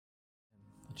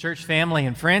Church family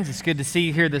and friends, it's good to see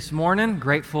you here this morning.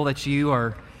 Grateful that you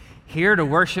are here to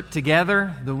worship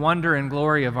together the wonder and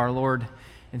glory of our Lord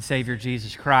and Savior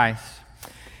Jesus Christ.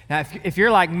 Now, if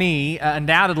you're like me,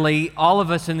 undoubtedly all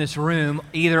of us in this room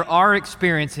either are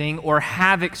experiencing or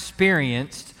have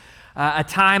experienced a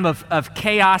time of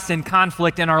chaos and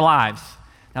conflict in our lives.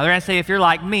 Now, they're going to say if you're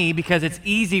like me, because it's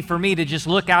easy for me to just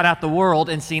look out at the world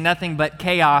and see nothing but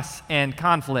chaos and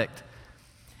conflict.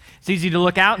 It's easy to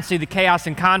look out and see the chaos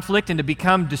and conflict and to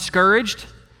become discouraged,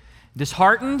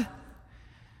 disheartened.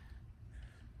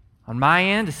 On my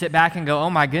end, to sit back and go, oh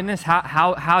my goodness,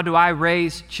 how do I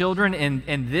raise children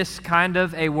in this kind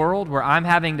of a world where I'm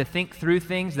having to think through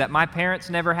things that my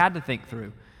parents never had to think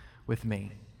through with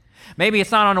me? Maybe it's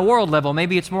not on a world level,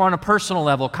 maybe it's more on a personal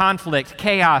level, conflict,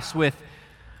 chaos with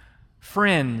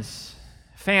friends,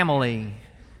 family,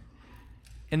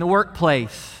 in the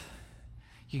workplace.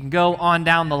 You can go on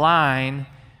down the line.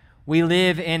 We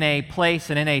live in a place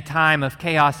and in a time of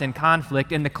chaos and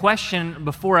conflict. And the question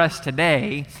before us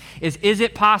today is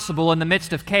it possible in the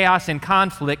midst of chaos and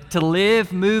conflict to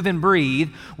live, move, and breathe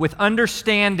with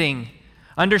understanding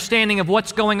of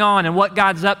what's going on and what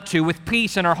God's up to, with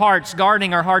peace in our hearts,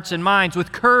 guarding our hearts and minds,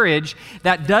 with courage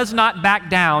that does not back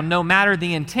down no matter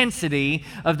the intensity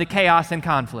of the chaos and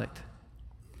conflict?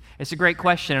 It's a great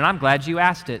question, and I'm glad you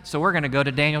asked it. So we're going to go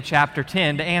to Daniel chapter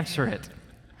 10 to answer it.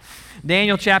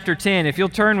 Daniel chapter 10. If you'll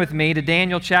turn with me to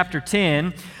Daniel chapter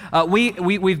 10.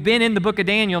 We've been in the book of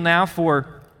Daniel now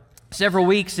for several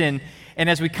weeks, and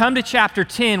as we come to chapter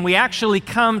 10, we actually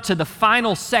come to the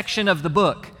final section of the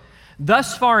book.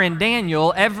 Thus far in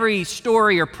Daniel, every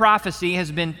story or prophecy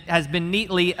has been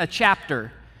neatly a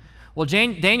chapter. Well,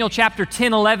 Daniel chapter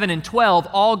 10, 11, and 12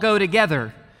 all go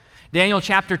together. Daniel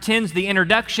chapter 10 is the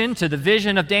introduction to the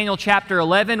vision of Daniel chapter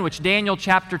 11, which Daniel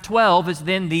chapter 12 is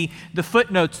then the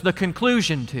footnotes, the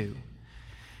conclusion to.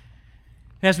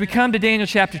 As we come to Daniel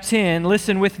chapter 10,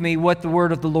 listen with me what the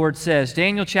word of the Lord says.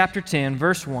 Daniel chapter 10,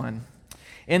 verse 1.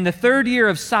 In the 3rd year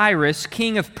of Cyrus,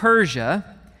 king of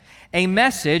Persia, a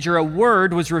message or a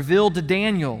word was revealed to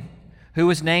Daniel, who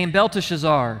was named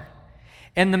Belteshazzar.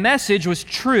 And the message was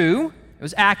true, it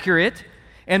was accurate,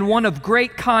 and one of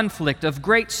great conflict, of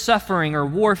great suffering or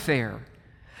warfare.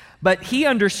 But he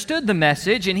understood the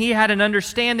message, and he had an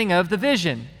understanding of the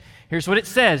vision. Here's what it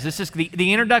says. This is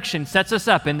the introduction, sets us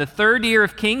up. In the 3rd year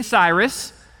of King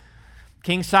Cyrus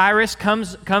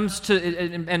comes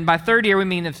to, and by 3rd year we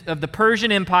mean of the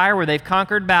Persian Empire, where they've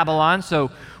conquered Babylon.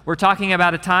 So we're talking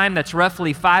about a time that's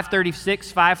roughly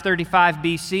 536, 535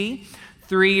 BC.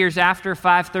 3 years after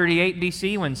 538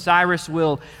 BC, when Cyrus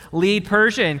will lead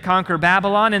Persia and conquer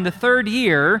Babylon. In the 3rd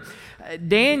year,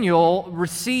 Daniel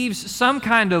receives some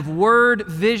kind of word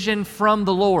vision from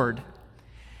the Lord.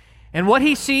 And what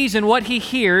he sees and what he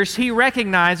hears, he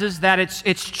recognizes that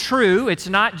it's true. It's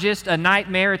not just a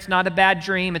nightmare. It's not a bad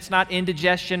dream. It's not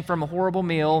indigestion from a horrible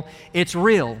meal. It's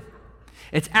real.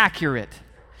 It's accurate.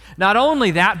 Not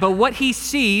only that, but what he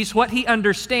sees, what he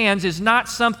understands is not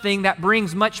something that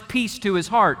brings much peace to his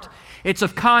heart. It's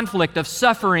of conflict, of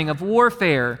suffering, of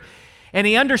warfare. And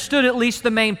he understood at least the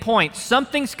main point.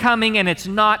 Something's coming and it's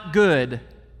not good.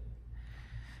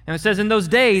 And it says, in those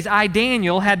days, I,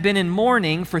 Daniel, had been in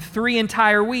mourning for 3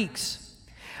 entire weeks.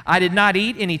 I did not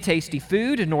eat any tasty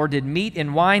food, nor did meat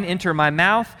and wine enter my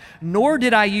mouth, nor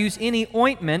did I use any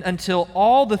ointment until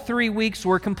all the 3 weeks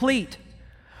were complete.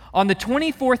 On the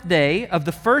 24th day of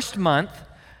the 1st month,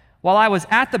 while I was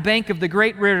at the bank of the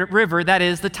great river, that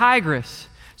is the Tigris.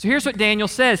 So here's what Daniel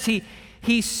says.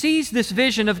 He sees this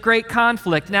vision of great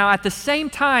conflict. Now, at the same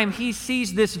time he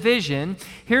sees this vision,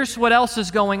 here's what else is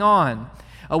going on.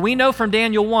 We know from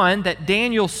Daniel 1 that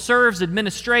Daniel serves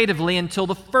administratively until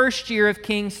the 1st year of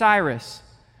King Cyrus.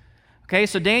 Okay,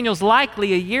 so Daniel's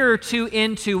likely a year or two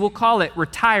into, we'll call it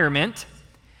retirement.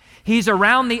 He's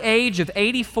around the age of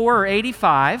 84 or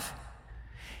 85.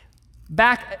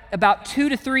 Back about 2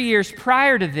 to 3 years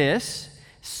prior to this,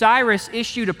 Cyrus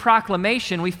issued a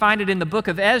proclamation, we find it in the book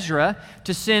of Ezra,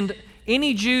 to send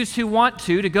any Jews who want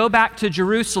to go back to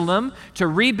Jerusalem to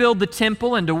rebuild the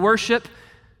temple and to worship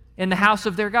in the house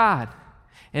of their God.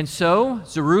 And so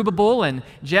Zerubbabel and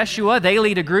Jeshua, they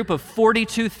lead a group of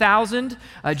 42,000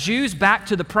 Jews back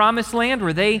to the promised land,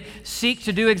 where they seek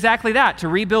to do exactly that, to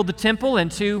rebuild the temple and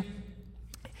to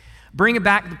bring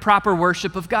back the proper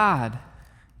worship of God.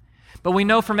 But we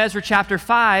know from Ezra chapter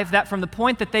 5 that from the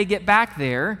point that they get back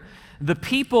there, the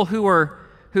people who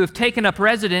have taken up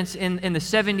residence in the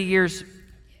 70-year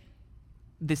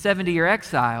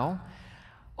exile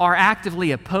are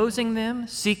actively opposing them,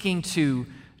 seeking to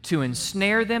to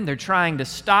ensnare them. They're trying to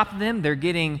stop them. They're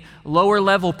getting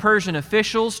lower-level Persian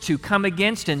officials to come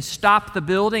against and stop the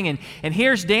building. And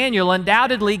here's Daniel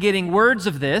undoubtedly getting words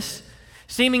of this,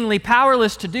 seemingly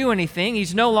powerless to do anything.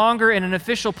 He's no longer in an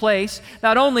official place.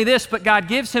 Not only this, but God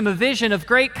gives him a vision of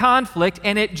great conflict,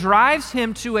 and it drives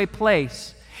him to a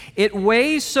place. It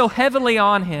weighs so heavily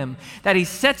on him that he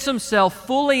sets himself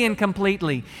fully and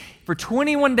completely. For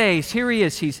 21 days, here he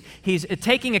is. He's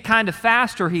taking a kind of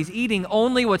fast, or he's eating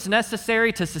only what's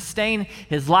necessary to sustain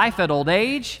his life at old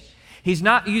age. He's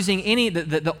not using any,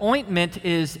 the ointment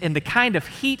is in the kind of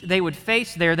heat they would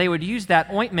face there. They would use that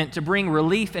ointment to bring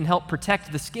relief and help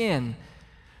protect the skin.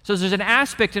 So there's an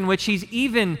aspect in which he's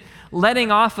even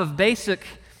letting off of basic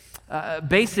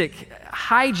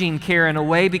hygiene care in a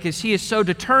way, because he is so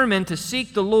determined to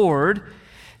seek the Lord.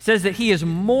 It says that he is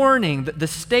mourning, that the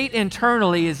state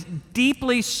internally is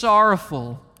deeply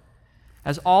sorrowful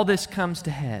as all this comes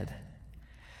to head.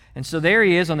 And so there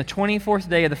he is on the 24th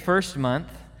day of the first month,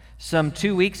 some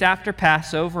 2 weeks after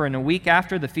Passover and a week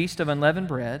after the Feast of Unleavened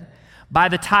Bread, by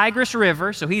the Tigris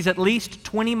River. So he's at least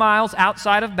 20 miles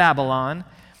outside of Babylon.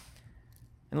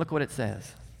 And look what it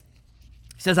says.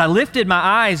 He says, I lifted my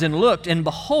eyes and looked, and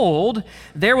behold,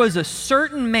 there was a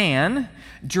certain man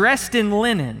dressed in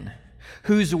linen,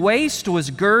 whose waist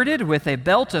was girded with a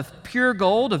belt of pure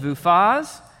gold of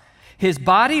Uphaz. His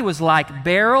body was like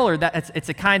beryl, or it's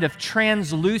a kind of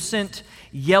translucent,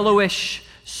 yellowish,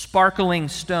 sparkling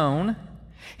stone.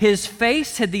 His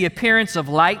face had the appearance of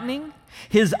lightning.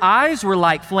 His eyes were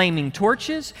like flaming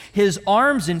torches. His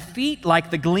arms and feet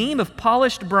like the gleam of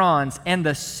polished bronze. And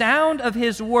the sound of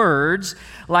his words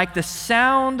like the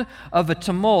sound of a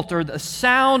tumult, or the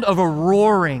sound of a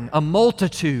roaring, a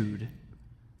multitude.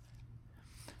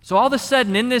 So all of a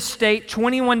sudden, in this state,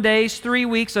 21 days, 3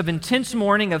 weeks of intense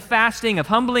mourning, of fasting, of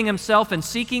humbling himself and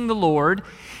seeking the Lord,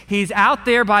 he's out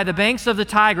there by the banks of the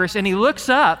Tigris, and he looks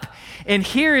up, and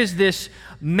here is this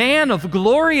man of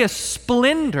glorious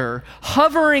splendor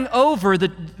hovering over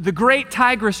the great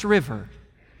Tigris River.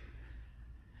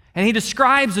 And he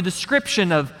describes a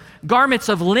description of garments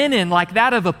of linen like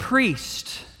that of a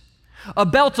priest, a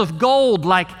belt of gold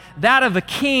like that of a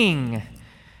king,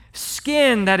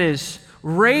 skin that is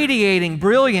radiating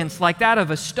brilliance like that of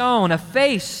a stone, a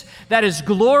face that is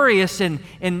glorious and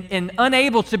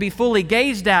unable to be fully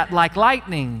gazed at like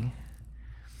lightning,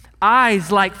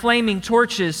 eyes like flaming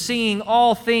torches, seeing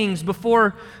all things,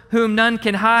 before whom none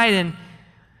can hide, and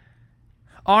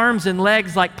arms and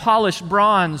legs like polished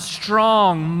bronze,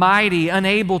 strong, mighty,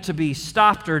 unable to be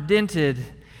stopped or dented,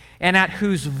 and at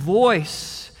whose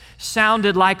voice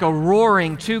sounded like a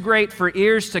roaring too great for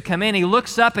ears to come in. He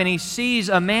looks up and he sees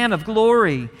a man of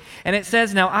glory. And it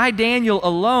says, now I, Daniel,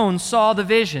 alone saw the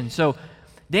vision. So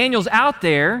Daniel's out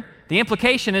there. The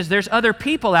implication is there's other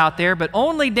people out there, but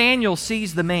only Daniel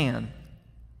sees the man.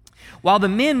 While the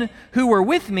men who were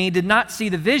with me did not see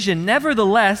the vision,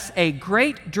 nevertheless, a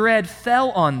great dread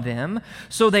fell on them,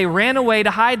 so they ran away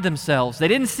to hide themselves. They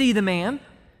didn't see the man.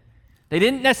 They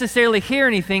didn't necessarily hear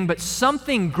anything, but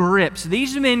something grips.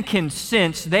 These men can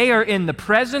sense they are in the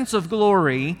presence of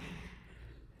glory,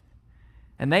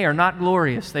 and they are not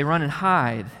glorious. They run and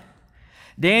hide.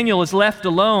 Daniel is left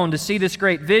alone to see this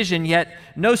great vision, yet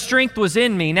no strength was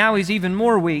in me. Now he's even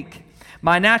more weak.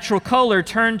 My natural color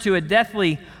turned to a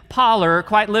deathly pallor,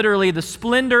 quite literally, the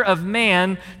splendor of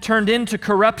man turned into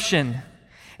corruption,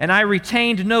 and I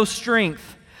retained no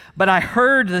strength. But I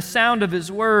heard the sound of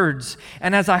his words,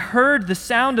 and as I heard the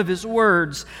sound of his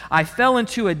words, I fell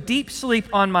into a deep sleep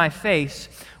on my face,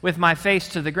 with my face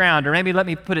to the ground. Or maybe let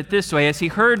me put it this way. As he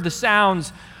heard the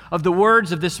sounds of the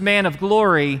words of this man of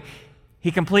glory, he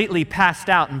completely passed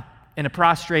out in a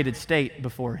prostrated state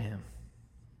before him.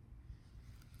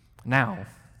 Now,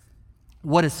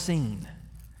 what a scene.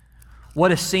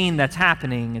 What a scene that's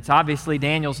happening. It's obviously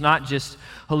Daniel's not just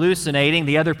hallucinating.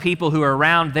 The other people who are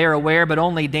around, they're aware, but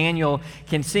only Daniel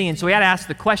can see. And so we had to ask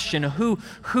the question,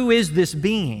 who is this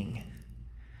being?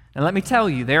 And let me tell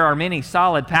you, there are many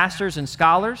solid pastors and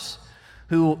scholars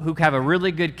who have a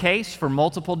really good case for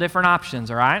multiple different options,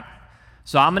 all right?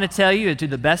 So I'm going to tell you, to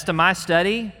the best of my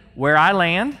study, where I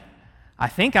land. I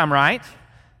think I'm right.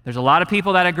 There's a lot of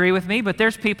people that agree with me, but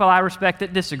there's people I respect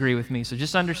that disagree with me, so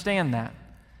just understand that.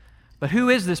 But who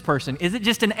is this person? Is it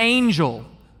just an angel?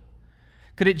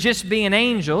 Could it just be an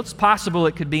angel? It's possible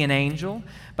it could be an angel.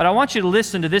 But I want you to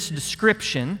listen to this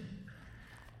description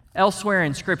elsewhere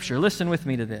in Scripture. Listen with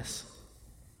me to this.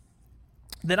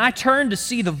 Then I turned to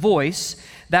see the voice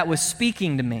that was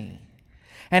speaking to me.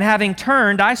 And having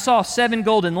turned, I saw 7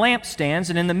 golden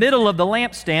lampstands, and in the middle of the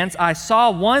lampstands I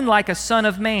saw one like a son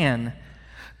of man,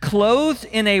 clothed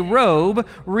in a robe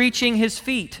reaching his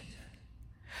feet,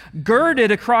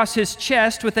 girded across his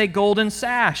chest with a golden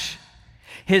sash.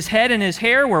 His head and his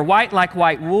hair were white like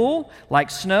white wool, like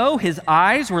snow. His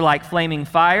eyes were like flaming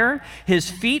fire.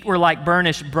 His feet were like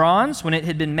burnished bronze when it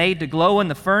had been made to glow in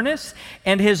the furnace.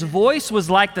 And his voice was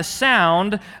like the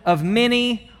sound of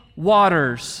many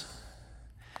waters.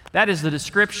 That is the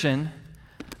description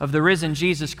of the risen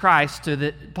Jesus Christ to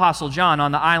the Apostle John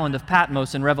on the island of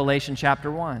Patmos in Revelation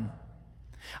chapter 1.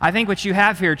 I think what you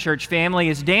have here, church family,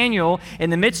 is Daniel in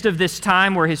the midst of this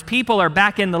time where his people are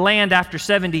back in the land after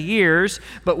 70 years,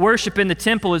 but worship in the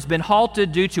temple has been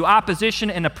halted due to opposition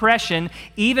and oppression,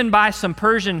 even by some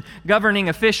Persian governing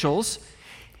officials.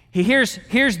 He hears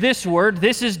this word.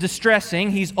 This is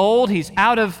distressing. He's old. He's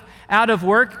out of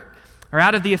work or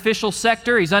out of the official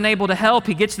sector. He's unable to help.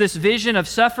 He gets this vision of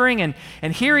suffering,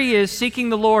 and here he is seeking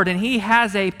the Lord, and he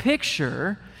has a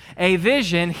picture, a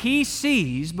vision. He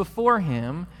sees before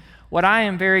him what I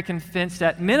am very convinced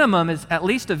at minimum is at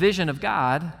least a vision of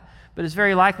God, but is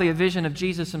very likely a vision of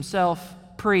Jesus himself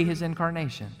pre his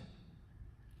incarnation.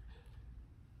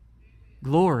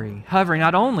 Glory, hovering.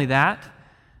 Not only that,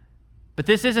 but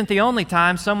this isn't the only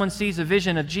time someone sees a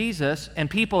vision of Jesus and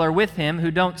people are with him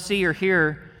who don't see or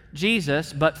hear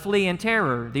Jesus, but flee in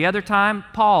terror. The other time,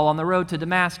 Paul on the road to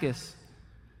Damascus,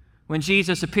 when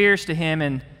Jesus appears to him,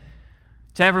 and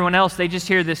to everyone else, they just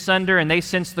hear this thunder and they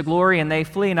sense the glory and they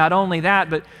flee. Not only that,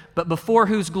 but before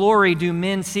whose glory do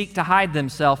men seek to hide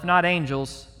themselves? Not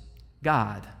angels,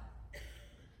 God.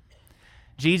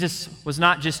 Jesus was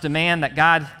not just a man that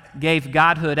God gave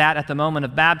godhood at the moment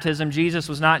of baptism. Jesus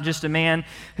was not just a man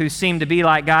who seemed to be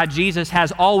like God. Jesus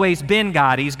has always been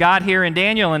God. He's God here in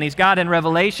Daniel and he's God in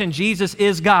Revelation. Jesus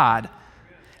is God,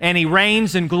 and he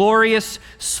reigns in glorious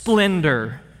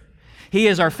splendor. He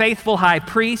is our faithful high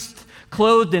priest,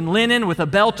 clothed in linen with a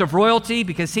belt of royalty,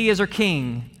 because he is our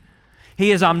king.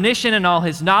 He is omniscient in all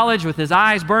his knowledge, with his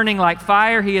eyes burning like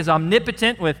fire. He is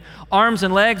omnipotent with arms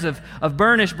and legs of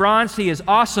burnished bronze. He is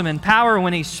awesome in power.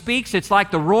 When he speaks, it's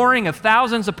like the roaring of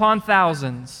thousands upon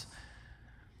thousands.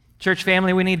 Church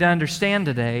family, we need to understand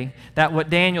today that what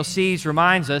Daniel sees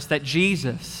reminds us that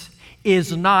Jesus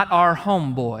is not our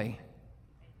homeboy.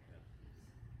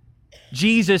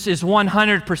 Jesus is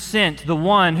 100% the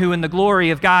one who in the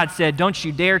glory of God said, "Don't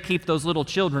you dare keep those little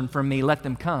children from me, let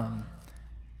them come."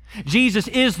 Jesus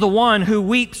is the one who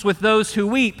weeps with those who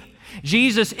weep.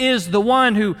 Jesus is the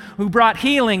one who brought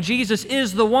healing. Jesus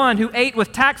is the one who ate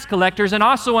with tax collectors. And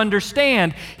also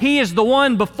understand, he is the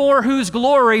one before whose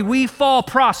glory we fall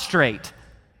prostrate.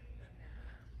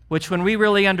 Which, when we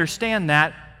really understand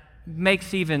that,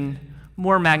 makes even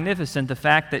more magnificent the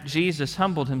fact that Jesus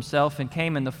humbled himself and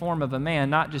came in the form of a man,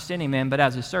 not just any man, but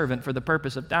as a servant for the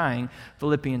purpose of dying,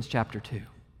 Philippians chapter 2.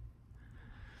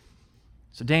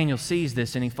 So Daniel sees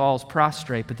this and he falls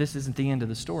prostrate, but this isn't the end of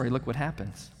the story. Look what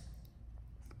happens.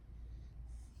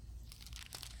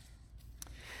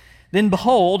 Then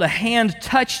behold, a hand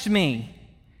touched me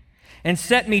and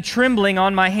set me trembling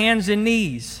on my hands and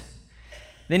knees.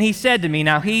 Then he said to me,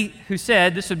 now he who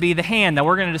said this would be the hand. Now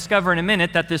we're going to discover in a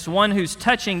minute that this one who's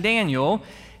touching Daniel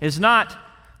is not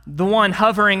the one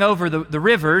hovering over the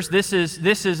rivers. This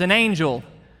is an angel.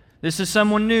 This is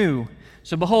someone new.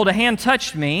 So behold, a hand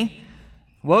touched me,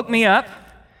 woke me up,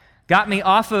 got me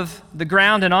off of the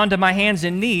ground and onto my hands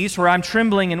and knees where I'm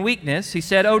trembling in weakness. He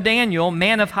said, "O Daniel,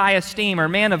 man of high esteem, or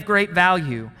man of great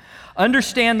value,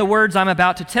 understand the words I'm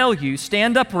about to tell you.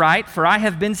 Stand upright, for I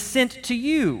have been sent to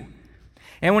you."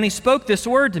 And when he spoke this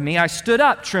word to me, I stood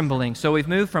up trembling. So we've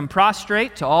moved from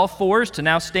prostrate to all fours to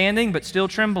now standing, but still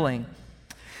trembling.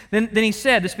 Then he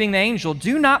said, this being the angel,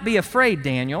 "Do not be afraid,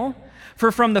 Daniel,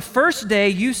 for from the first day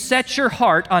you set your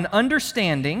heart on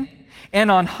understanding and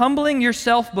on humbling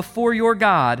yourself before your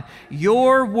God,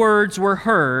 your words were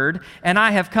heard, and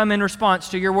I have come in response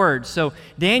to your words." So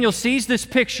Daniel sees this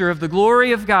picture of the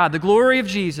glory of God, the glory of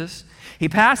Jesus. He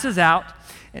passes out.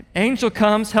 An angel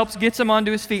comes, gets him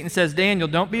onto his feet and says, "Daniel,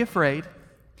 don't be afraid.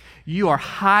 You are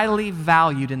highly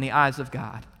valued in the eyes of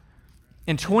God.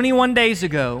 And 21 days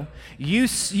ago, you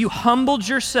humbled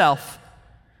yourself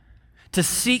to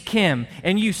seek him,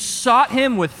 and you sought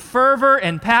him with fervor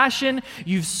and passion.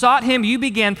 You sought him, you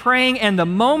began praying, and the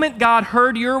moment God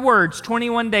heard your words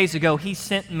 21 days ago, he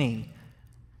sent me.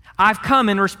 I've come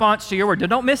in response to your word." Now,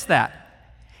 don't miss that.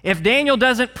 If Daniel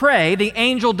doesn't pray, the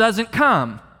angel doesn't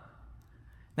come.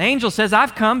 The angel says,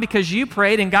 "I've come because you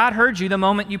prayed and God heard you the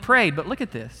moment you prayed." But look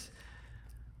at this.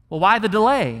 Well, why the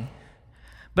delay?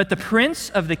 "But the prince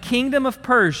of the kingdom of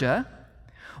Persia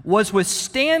was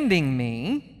withstanding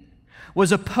me,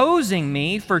 was opposing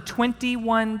me for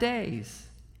 21 days.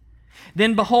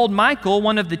 Then behold, Michael,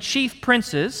 one of the chief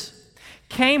princes,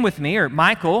 came with me, or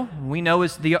Michael, we know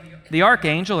is the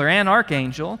archangel or an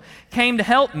archangel, came to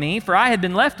help me, for I had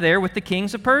been left there with the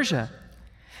kings of Persia.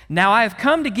 Now I have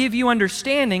come to give you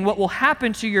understanding what will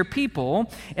happen to your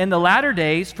people in the latter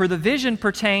days, for the vision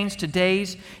pertains to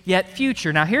days yet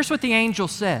future. Now here's what the angel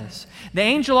says. The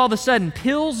angel all of a sudden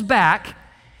peels back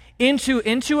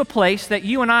into a place that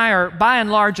you and I are by and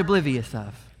large oblivious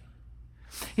of.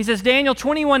 He says, Daniel,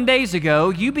 21 days ago,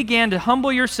 you began to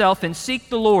humble yourself and seek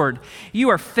the Lord. You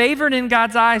are favored in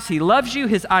God's eyes. He loves you.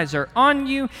 His eyes are on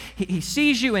you. He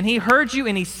sees you and He heard you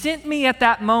and He sent me at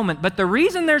that moment. But the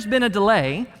reason there's been a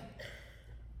delay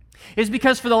is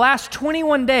because for the last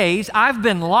 21 days, I've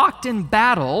been locked in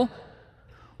battle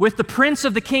with the prince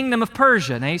of the kingdom of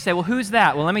Persia. Now you say, well, who's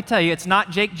that? Well, let me tell you, it's not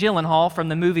Jake Gyllenhaal from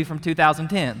the movie from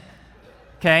 2010.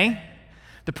 Okay?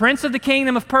 The prince of the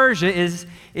kingdom of Persia is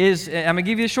I'm going to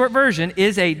give you a short version,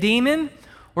 is a demon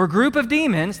or group of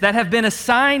demons that have been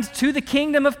assigned to the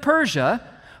kingdom of Persia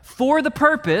for the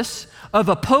purpose of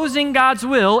opposing God's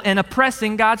will and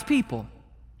oppressing God's people.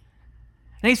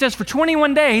 And he says, for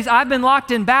 21 days, I've been locked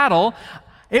in battle.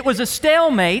 It was a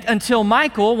stalemate until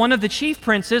Michael, one of the chief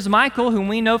princes, Michael, whom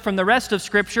we know from the rest of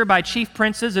Scripture by chief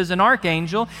princes is an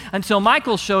archangel, until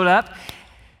Michael showed up.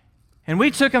 And we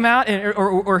took him out,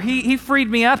 or he freed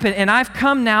me up, and I've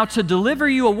come now to deliver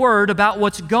you a word about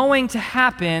what's going to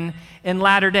happen in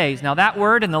latter days. Now that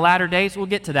word in the latter days, we'll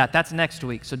get to that. That's next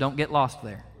week, so don't get lost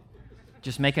there.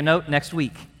 Just make a note, next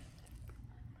week.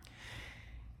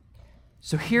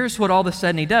 So here's what all of a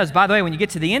sudden he does. By the way, when you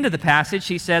get to the end of the passage,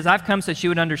 he says, I've come so that you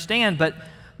would understand,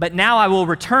 but now I will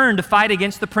return to fight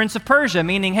against the prince of Persia,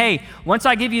 meaning, hey, once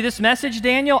I give you this message,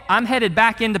 Daniel, I'm headed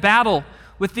back into battle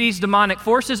with these demonic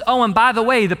forces. Oh, and by the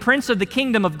way, the prince of the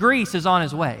kingdom of Greece is on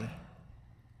his way.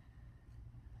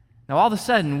 Now, all of a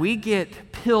sudden, we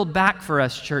get peeled back for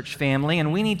us, church family,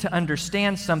 and we need to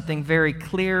understand something very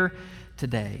clear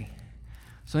today.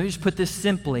 So let me just put this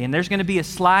simply, and there's going to be a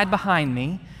slide behind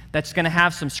me that's going to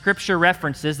have some scripture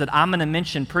references that I'm going to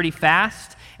mention pretty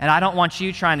fast, and I don't want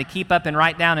you trying to keep up and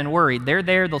write down and worried. They're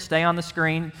there. They'll stay on the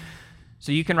screen,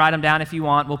 so you can write them down if you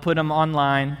want. We'll put them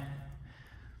online.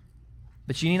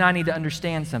 But you and I need to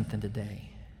understand something today.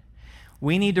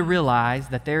 We need to realize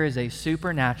that there is a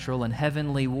supernatural and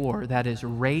heavenly war that is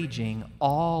raging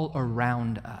all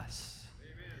around us.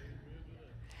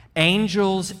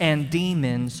 Angels and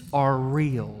demons are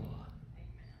real.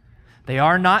 They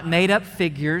are not made-up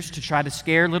figures to try to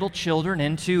scare little children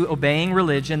into obeying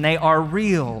religion. They are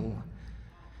real.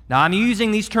 Now, I'm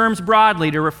using these terms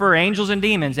broadly to refer angels and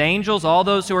demons. Angels, all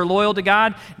those who are loyal to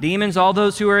God. Demons, all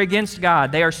those who are against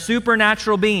God. They are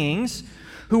supernatural beings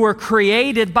who are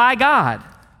created by God,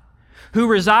 who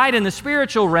reside in the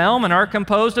spiritual realm and are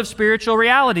composed of spiritual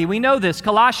reality. We know this,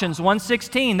 Colossians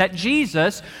 1:16, that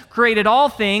Jesus created all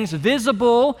things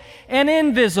visible and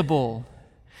invisible.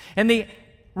 And the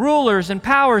rulers and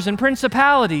powers and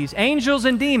principalities, angels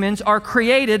and demons, are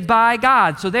created by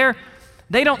God. So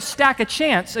they don't stack a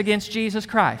chance against Jesus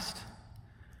Christ.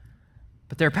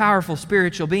 But they're powerful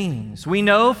spiritual beings. We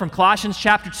know from Colossians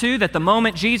chapter 2 that the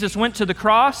moment Jesus went to the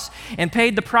cross and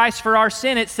paid the price for our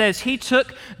sin, it says He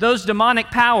took those demonic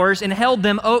powers and held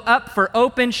them up for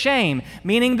open shame,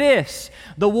 meaning this,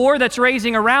 the war that's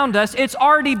raging around us, it's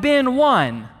already been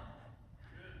won.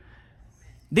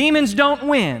 Demons don't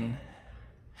win.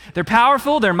 They're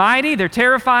powerful, they're mighty, they're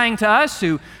terrifying to us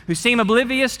who seem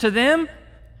oblivious to them.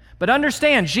 But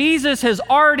understand, Jesus has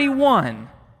already won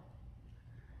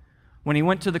when He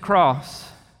went to the cross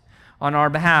on our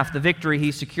behalf, the victory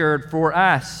He secured for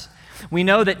us. We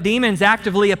know that demons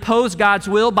actively oppose God's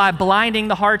will by blinding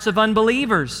the hearts of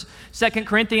unbelievers. 2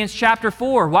 Corinthians chapter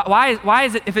 4. Why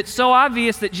is it, if it's so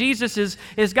obvious that Jesus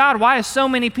is God, why is so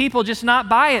many people just not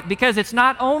buy it? Because it's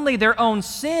not only their own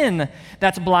sin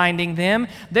that's blinding them,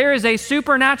 there is a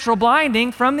supernatural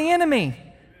blinding from the enemy.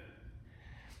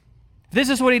 This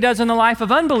is what he does in the life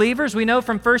of unbelievers. We know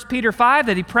from 1 Peter 5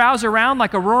 that he prowls around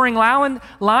like a roaring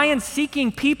lion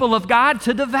seeking people of God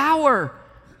to devour.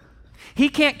 He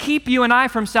can't keep you and I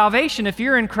from salvation. If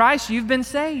you're in Christ, you've been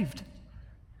saved.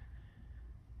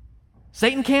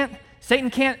 Satan can't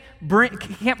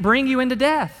bring you into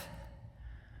death.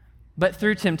 But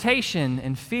through temptation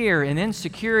and fear and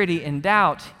insecurity and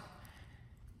doubt,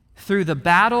 through the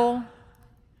battle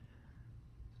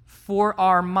for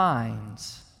our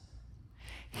minds,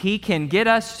 he can get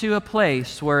us to a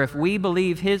place where if we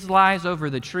believe his lies over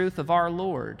the truth of our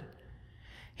Lord,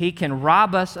 he can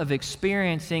rob us of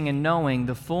experiencing and knowing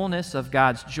the fullness of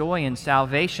God's joy and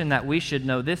salvation that we should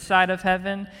know this side of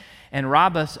heaven, and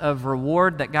rob us of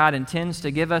reward that God intends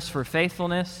to give us for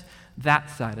faithfulness that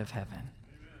side of heaven.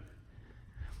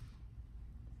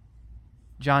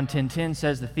 John 10:10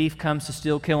 says the thief comes to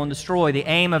steal, kill, and destroy. The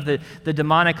aim of the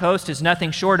demonic host is nothing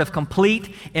short of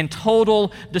complete and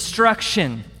total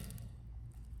destruction.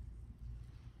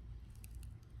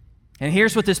 And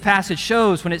here's what this passage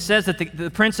shows when it says that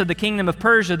the prince of the kingdom of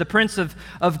Persia, the prince of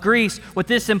Greece, what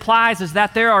this implies is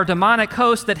that there are demonic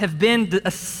hosts that have been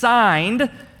assigned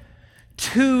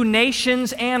to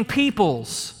nations and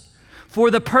peoples for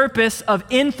the purpose of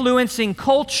influencing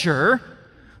culture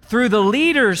through the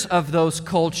leaders of those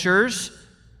cultures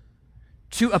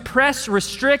to oppress,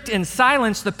 restrict, and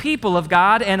silence the people of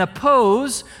God and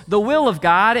oppose the will of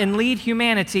God and lead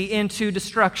humanity into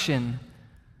destruction.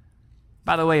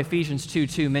 By the way, Ephesians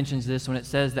 2:2 mentions this when it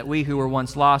says that we who were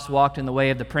once lost walked in the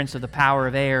way of the prince of the power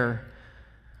of air.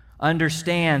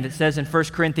 Understand, it says in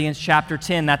 1 Corinthians chapter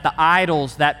 10 that the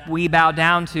idols that we bow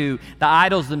down to, the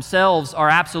idols themselves are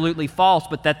absolutely false,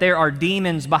 but that there are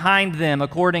demons behind them,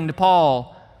 according to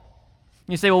Paul.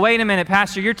 You say, well, wait a minute,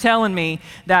 Pastor, you're telling me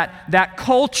that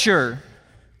cultures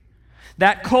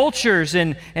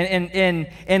and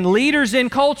leaders in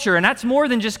culture, and that's more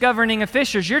than just governing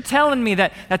officials. You're telling me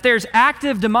that there's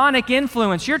active demonic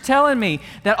influence. You're telling me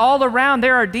that all around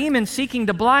there are demons seeking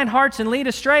to blind hearts and lead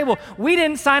astray. Well, we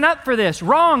didn't sign up for this.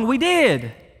 Wrong, we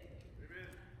did.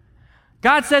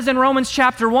 God says in Romans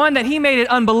chapter 1 that He made it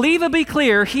unbelievably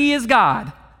clear He is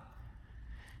God.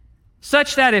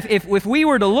 Such that if we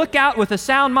were to look out with a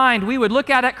sound mind, we would look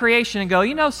out at creation and go,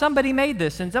 you know, somebody made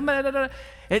this. And somebody,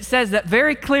 it says that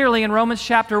very clearly in Romans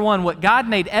chapter 1, what God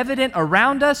made evident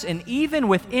around us and even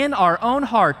within our own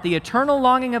heart, the eternal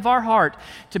longing of our heart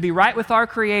to be right with our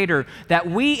Creator, that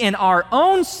we in our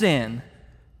own sin,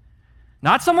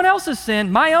 not someone else's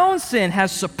sin, my own sin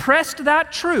has suppressed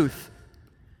that truth.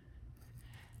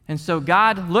 And so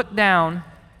God looked down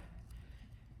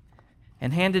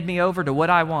and handed me over to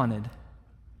what I wanted,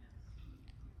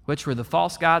 which were the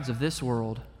false gods of this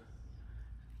world,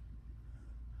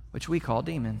 which we call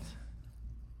demons.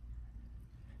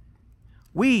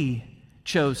 We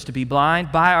chose to be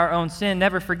blind by our own sin.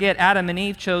 Never forget, Adam and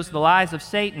Eve chose the lies of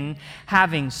Satan,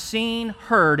 having seen,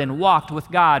 heard, and walked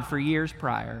with God for years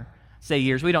prior. Say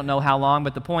years, we don't know how long,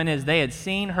 but the point is they had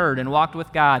seen, heard, and walked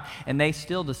with God, and they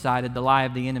still decided the lie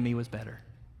of the enemy was better.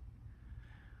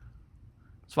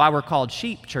 That's why we're called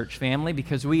sheep, church family,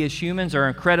 because we as humans are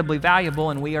incredibly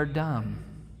valuable and we are dumb.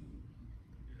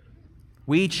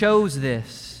 We chose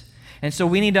this. And so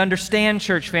we need to understand,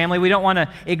 church family, we don't want to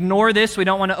ignore this. We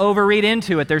don't want to overread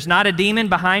into it. There's not a demon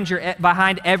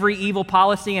behind every evil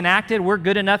policy enacted. We're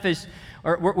good enough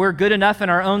in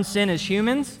our own sin as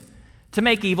humans to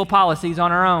make evil policies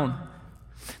on our own.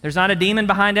 There's not a demon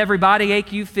behind every body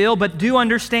ache you feel, but do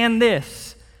understand this.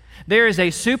 There is a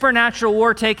supernatural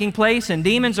war taking place, and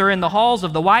demons are in the halls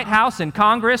of the White House and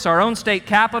Congress, our own state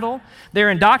capitol. They're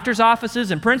in doctors'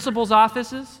 offices and principals'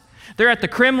 offices. They're at the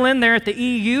Kremlin. They're at the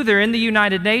EU. They're in the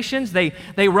United Nations. They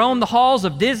roam the halls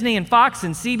of Disney and Fox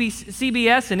and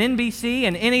CBS and NBC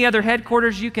and any other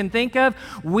headquarters you can think of.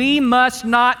 We must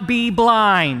not be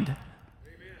blind.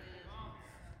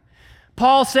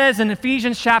 Paul says in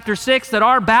Ephesians chapter 6 that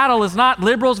our battle is not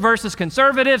liberals versus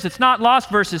conservatives, it's not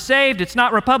lost versus saved, it's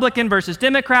not Republican versus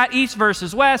Democrat, East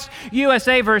versus West,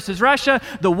 USA versus Russia.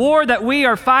 The war that we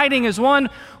are fighting is one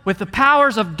with the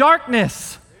powers of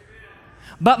darkness.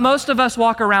 But most of us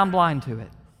walk around blind to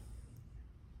it.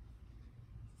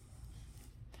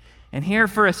 And here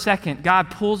for a second, God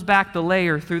pulls back the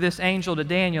layer through this angel to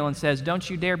Daniel and says, don't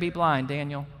you dare be blind,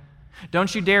 Daniel.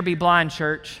 Don't you dare be blind,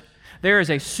 church. There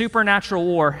is a supernatural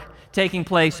war taking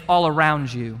place all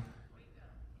around you.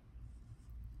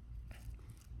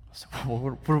 So,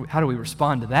 how do we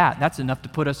respond to that? That's enough to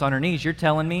put us on our knees. You're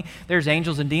telling me there's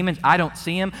angels and demons. I don't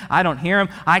see them. I don't hear them.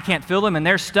 I can't feel them. And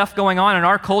there's stuff going on in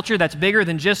our culture that's bigger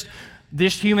than just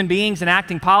human beings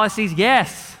enacting policies.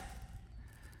 Yes.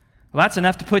 Well, that's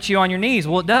enough to put you on your knees.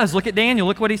 Well, it does. Look at Daniel.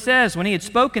 Look what he says. When he had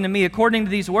spoken to me according to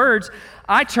these words,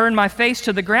 I turned my face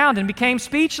to the ground and became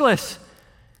speechless.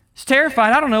 I was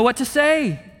terrified. I don't know what to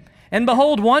say. And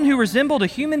behold, one who resembled a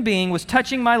human being was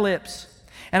touching my lips.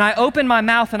 And I opened my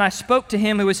mouth and I spoke to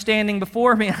him who was standing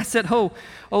before me. I said, oh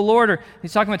Lord, or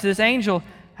he's talking about to this angel.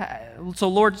 So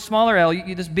Lord, smaller L,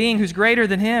 this being who's greater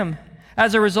than him.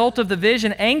 As a result of the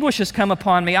vision, anguish has come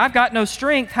upon me. I've got no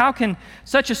strength. How can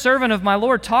such a servant of my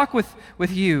Lord talk with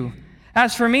you?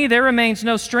 As for me, there remains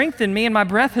no strength in me and my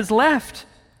breath has left.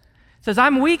 It says,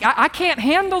 I'm weak. I can't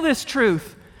handle this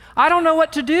truth. I don't know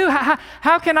what to do.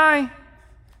 How can I?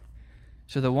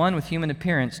 So the one with human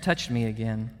appearance touched me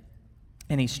again,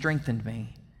 and he strengthened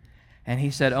me. And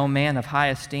he said, O man of high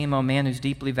esteem, O man who's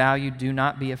deeply valued, do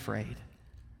not be afraid.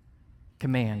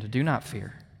 command, do not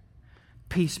fear.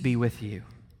 Peace be with you.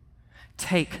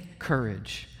 Take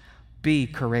courage. Be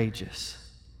courageous.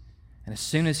 And as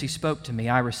soon as he spoke to me,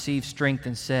 I received strength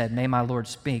and said, May my Lord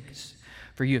speak,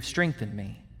 for you have strengthened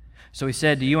me. So he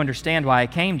said, Do you understand why I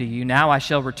came to you? Now I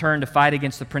shall return to fight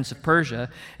against the prince of Persia,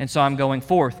 and so I'm going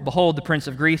forth. Behold, the prince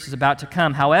of Greece is about to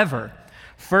come. However,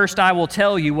 first I will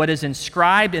tell you what is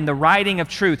inscribed in the writing of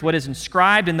truth, what is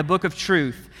inscribed in the book of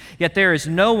truth. Yet there is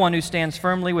no one who stands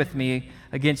firmly with me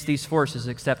against these forces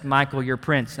except Michael, your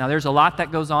prince. Now there's a lot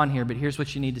that goes on here, but here's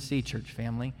what you need to see, church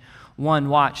family. One,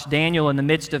 watch. Daniel, in the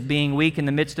midst of being weak, in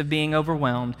the midst of being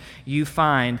overwhelmed, you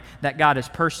find that God is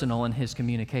personal in his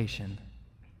communication.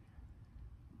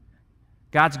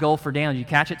 God's goal for Daniel, you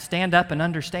catch it? Stand up and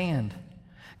understand.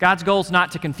 God's goal is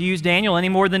not to confuse Daniel any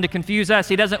more than to confuse us.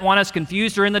 He doesn't want us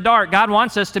confused or in the dark. God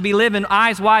wants us to be living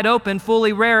eyes wide open,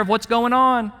 fully aware of what's going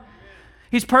on.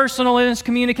 He's personal in his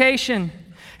communication.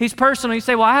 He's personal. You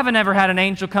say, well, I haven't ever had an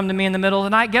angel come to me in the middle of the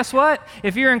night. Guess what?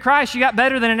 If you're in Christ, you got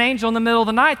better than an angel in the middle of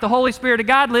the night. The Holy Spirit of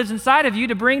God lives inside of you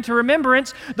to bring to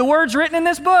remembrance the words written in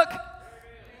this book.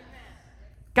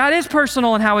 God is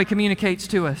personal in how he communicates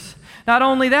to us. Not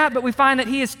only that, but we find that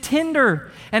he is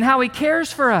tender in how he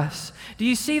cares for us. Do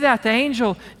you see that? The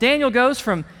angel, Daniel goes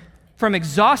from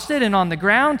exhausted and on the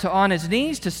ground to on his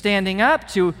knees to standing up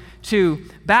to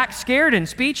back scared and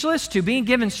speechless to being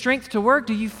given strength to work.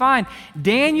 Do you find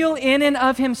Daniel in and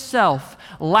of himself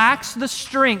lacks the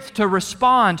strength to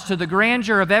respond to the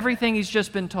grandeur of everything he's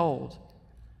just been told?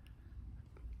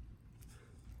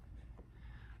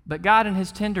 But God in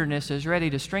his tenderness is ready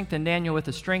to strengthen Daniel with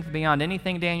a strength beyond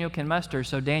anything Daniel can muster,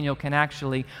 so Daniel can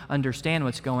actually understand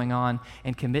what's going on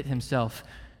and commit himself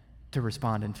to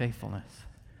respond in faithfulness.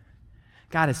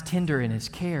 God is tender in his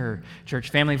care, church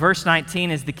family. Verse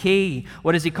 19 is the key.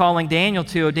 What is he calling Daniel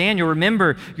to? Oh, Daniel,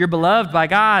 remember, you're beloved by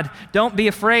God. Don't be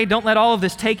afraid. Don't let all of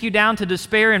this take you down to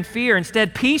despair and fear.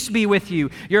 Instead, peace be with you.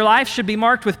 Your life should be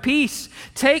marked with peace.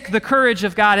 Take the courage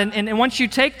of God. And once you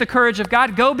take the courage of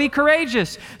God, go be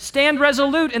courageous. Stand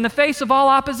resolute in the face of all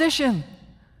opposition.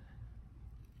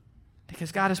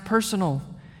 Because God is personal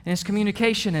in his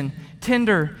communication and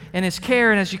tender in his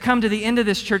care. And as you come to the end of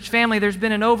this, church family, there's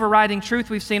been an overriding truth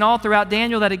we've seen all throughout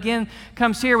Daniel that again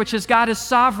comes here, which is God is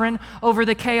sovereign over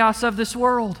the chaos of this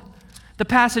world. The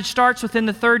passage starts within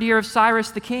the 3rd year of Cyrus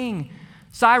the king.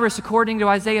 Cyrus, according to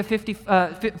Isaiah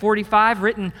 45,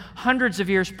 written hundreds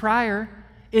of years prior,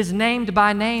 is named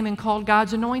by name and called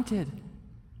God's anointed.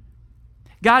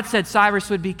 God said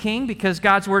Cyrus would be king because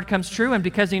God's word comes true and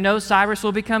because he knows Cyrus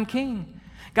will become king.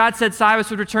 God said Cyrus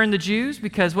would return the Jews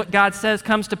because what God says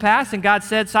comes to pass, and God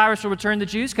said Cyrus will return the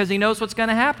Jews because he knows what's going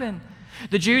to happen.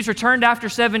 The Jews returned after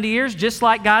 70 years, just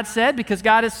like God said, because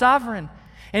God is sovereign.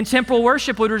 And temporal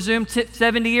worship would resume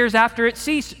 70 years after it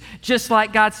ceased, just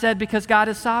like God said, because God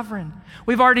is sovereign.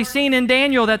 We've already seen in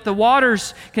Daniel that the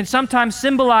waters can sometimes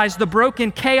symbolize the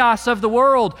broken chaos of the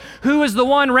world. Who is the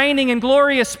one reigning in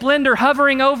glorious splendor,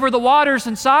 hovering over the waters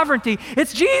in sovereignty?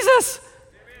 It's Jesus.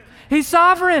 He's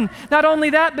sovereign. Not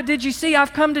only that, but did you see,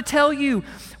 I've come to tell you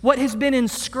what has been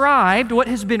inscribed, what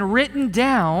has been written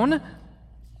down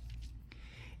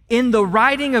in the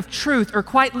writing of truth, or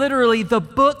quite literally, the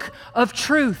book of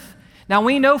truth. Now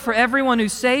we know for everyone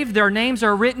who's saved, their names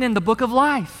are written in the book of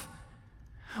life.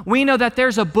 We know that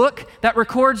there's a book that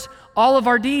records all of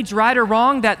our deeds, right or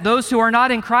wrong, that those who are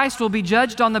not in Christ will be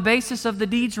judged on the basis of the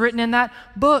deeds written in that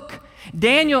book.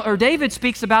 David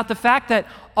speaks about the fact that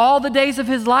all the days of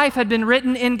his life had been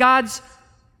written in God's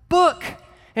book.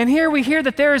 And here we hear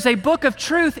that there is a book of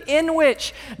truth in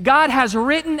which God has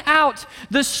written out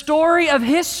the story of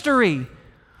history,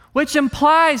 which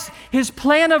implies his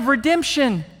plan of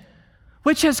redemption,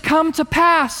 which has come to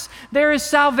pass. There is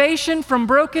salvation from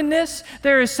brokenness.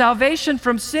 There is salvation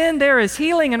from sin. There is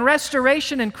healing and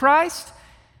restoration in Christ.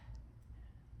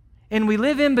 And we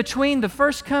live in between the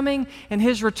first coming and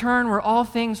his return where all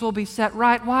things will be set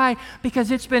right. Why?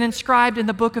 Because it's been inscribed in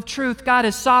the book of truth. God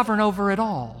is sovereign over it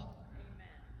all.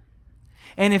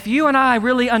 And if you and I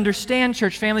really understand,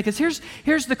 church family, because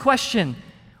here's the question.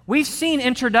 We've seen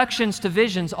introductions to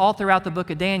visions all throughout the book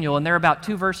of Daniel, and they're about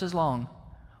 2 verses long.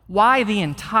 Why the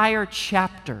entire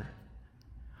chapter?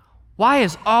 Why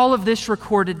is all of this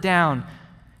recorded down?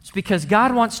 It's because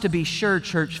God wants to be sure,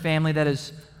 church family, that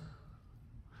as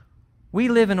we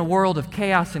live in a world of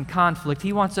chaos and conflict,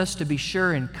 he wants us to be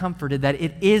sure and comforted that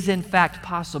it is in fact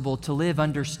possible to live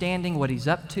understanding what he's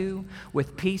up to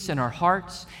with peace in our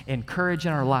hearts and courage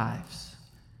in our lives.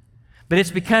 But it's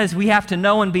because we have to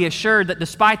know and be assured that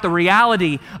despite the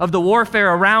reality of the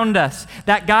warfare around us,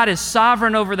 that God is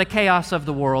sovereign over the chaos of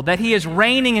the world, that He is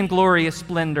reigning in glorious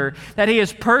splendor, that He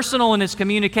is personal in His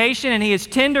communication, and He is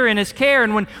tender in His care.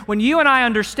 And when you and I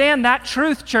understand that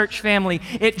truth, church family,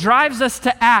 it drives us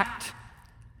to act.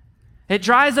 It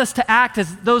drives us to act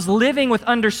as those living with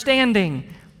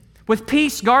understanding, with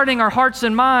peace guarding our hearts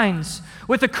and minds,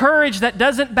 with a courage that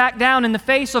doesn't back down in the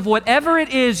face of whatever it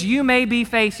is you may be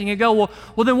facing. You go,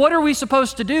 well, then what are we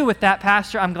supposed to do with that,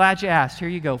 Pastor? I'm glad you asked. Here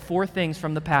you go. 4 things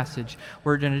from the passage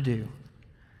we're going to do.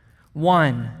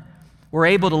 1, we're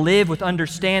able to live with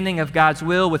understanding of God's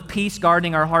will, with peace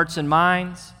guarding our hearts and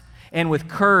minds, and with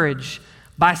courage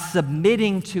by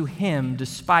submitting to Him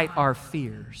despite our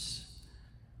fears.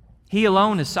 He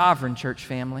alone is sovereign, church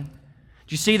family.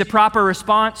 Do you see the proper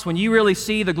response? When you really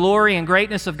see the glory and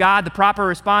greatness of God, the proper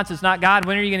response is not, God,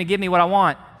 when are you going to give me what I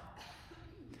want?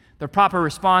 The proper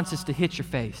response is to hit your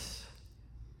face,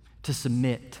 to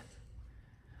submit.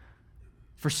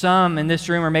 For some in this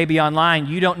room or maybe online,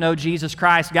 you don't know Jesus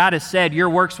Christ. God has said your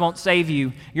works won't save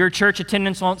you. Your church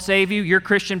attendance won't save you. Your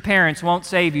Christian parents won't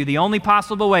save you. The only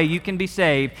possible way you can be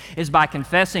saved is by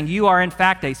confessing you are in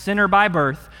fact a sinner by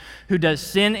birth, who does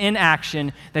sin in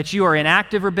action, that you are in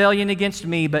active rebellion against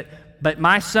me, but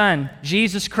my Son,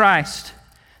 Jesus Christ,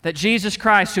 that Jesus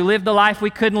Christ, who lived the life we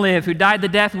couldn't live, who died the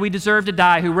death we deserve to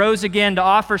die, who rose again to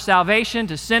offer salvation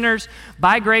to sinners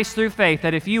by grace through faith,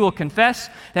 that if you will confess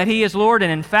that He is Lord,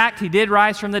 and in fact He did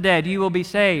rise from the dead, you will be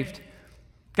saved.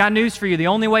 Got news for you. The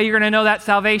only way you're going to know that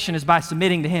salvation is by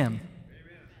submitting to Him.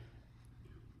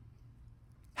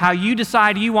 How you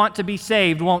decide you want to be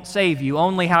saved won't save you.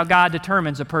 Only how God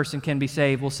determines a person can be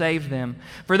saved will save them.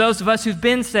 For those of us who've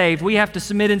been saved, we have to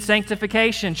submit in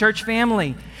sanctification. Church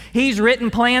family, He's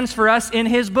written plans for us in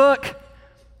His book.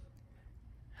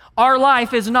 Our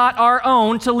life is not our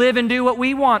own to live and do what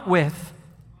we want with.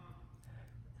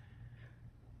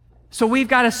 So we've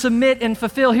got to submit and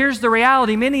fulfill. Here's the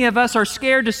reality. Many of us are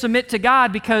scared to submit to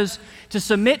God because to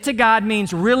submit to God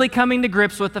means really coming to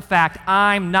grips with the fact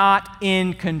I'm not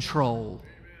in control.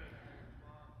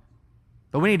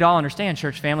 But we need to all understand,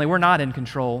 church family, we're not in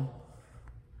control.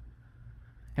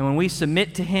 And when we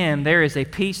submit to Him, there is a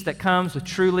peace that comes with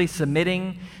truly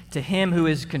submitting to Him who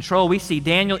is in control. We see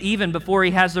Daniel, even before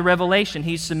he has the revelation,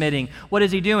 he's submitting. What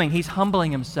is he doing? He's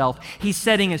humbling himself. He's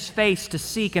setting his face to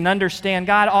seek and understand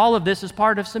God. All of this is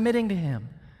part of submitting to Him.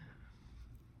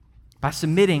 By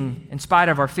submitting in spite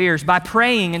of our fears, by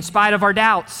praying in spite of our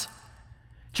doubts.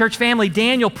 Church family,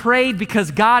 Daniel prayed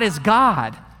because God is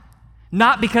God,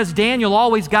 not because Daniel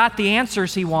always got the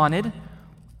answers he wanted,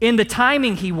 in the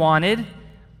timing he wanted,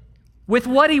 with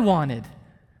what he wanted.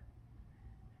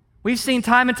 We've seen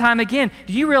time and time again.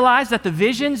 Do you realize that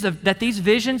these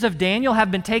visions of Daniel have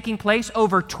been taking place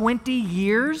over 20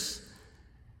 years?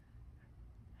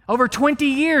 Over 20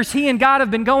 years, he and God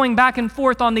have been going back and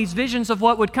forth on these visions of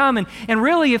what would come. And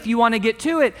really, if you want to get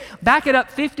to it, back it up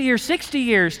 50 or 60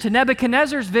 years to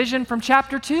Nebuchadnezzar's vision from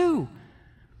chapter 2.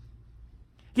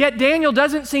 Yet Daniel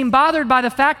doesn't seem bothered by the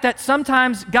fact that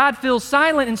sometimes God feels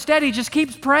silent. Instead, he just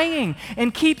keeps praying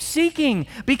and keeps seeking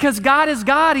because God is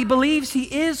God. He believes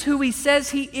He is who He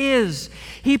says He is.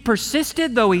 He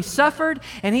persisted though He suffered,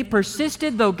 and He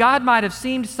persisted though God might have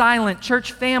seemed silent.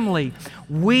 Church family,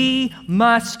 we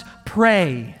must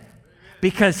pray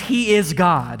because He is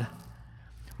God.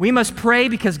 We must pray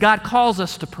because God calls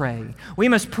us to pray. We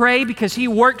must pray because He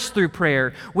works through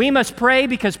prayer. We must pray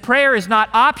because prayer is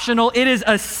not optional, it is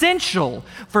essential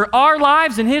for our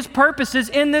lives and His purposes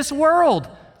in this world.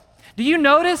 Do you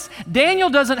notice? Daniel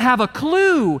doesn't have a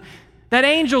clue that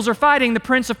angels are fighting the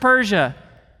prince of Persia.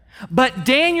 But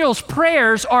Daniel's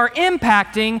prayers are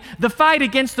impacting the fight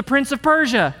against the prince of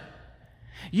Persia.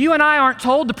 You and I aren't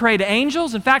told to pray to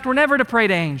angels. In fact, we're never to pray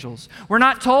to angels. We're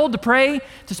not told to pray,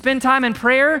 to spend time in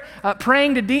prayer,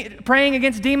 praying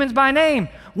against demons by name.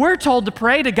 We're told to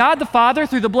pray to God the Father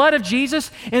through the blood of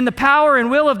Jesus in the power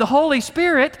and will of the Holy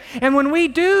Spirit. And when we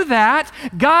do that,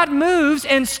 God moves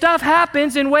and stuff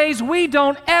happens in ways we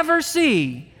don't ever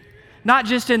see. Not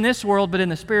just in this world, but in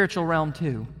the spiritual realm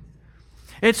too.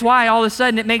 It's why all of a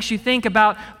sudden it makes you think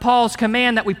about Paul's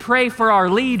command that we pray for our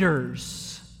leaders.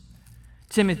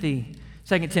 2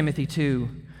 Timothy 2,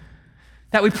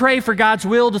 that we pray for God's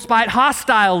will despite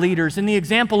hostile leaders in the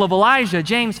example of Elijah,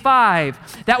 James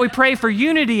 5, that we pray for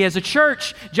unity as a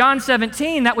church, John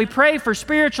 17, that we pray for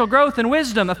spiritual growth and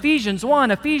wisdom, Ephesians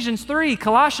 1, Ephesians 3,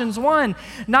 Colossians 1,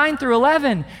 9 through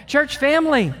 11. Church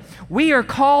family, we are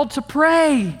called to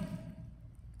pray.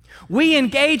 We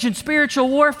engage in spiritual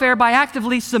warfare by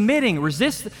actively submitting.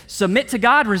 Submit to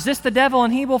God, resist the devil,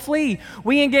 and he will flee.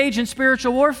 We engage in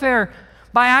spiritual warfare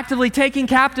by actively taking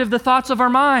captive the thoughts of our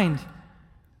mind.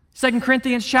 2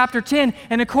 Corinthians chapter 10,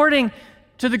 and according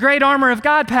to the great armor of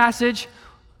God passage,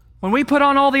 when we put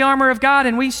on all the armor of God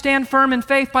and we stand firm in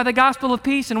faith by the gospel of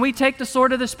peace and we take the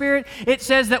sword of the Spirit, it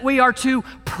says that we are to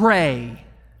pray.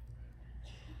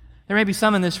 There may be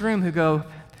some in this room who go,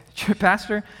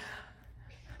 Pastor,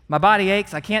 my body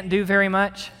aches, I can't do very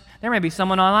much. There may be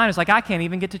someone online who's like, I can't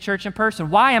even get to church in person.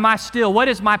 Why am I still? What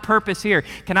is my purpose here?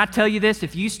 Can I tell you this?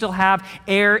 If you still have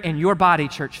air in your body,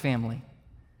 church family,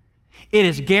 it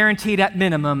is guaranteed at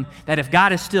minimum that if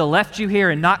God has still left you here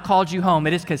and not called you home,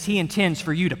 it is because He intends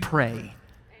for you to pray.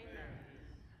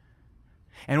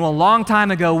 And a long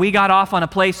time ago, we got off on a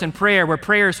place in prayer where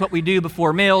prayer is what we do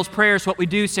before meals, prayer is what we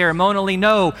do ceremonially.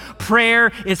 No,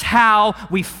 prayer is how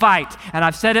we fight. And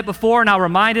I've said it before, and I'll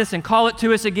remind us and call it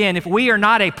to us again. If we are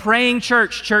not a praying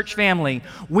church family,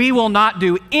 we will not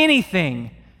do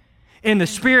anything in the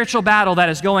spiritual battle that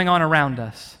is going on around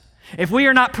us. If we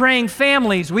are not praying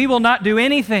families, we will not do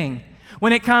anything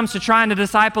when it comes to trying to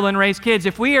disciple and raise kids.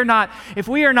 If we are not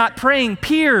praying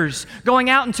peers going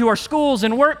out into our schools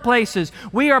and workplaces,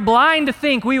 we are blind to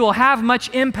think we will have much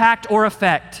impact or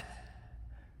effect.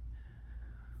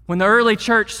 When the early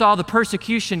church saw the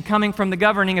persecution coming from the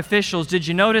governing officials, did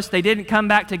you notice they didn't come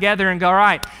back together and go, all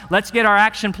right, let's get our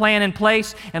action plan in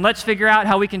place and let's figure out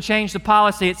how we can change the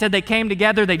policy? It said they came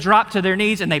together, they dropped to their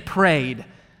knees, and they prayed.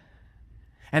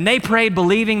 And they prayed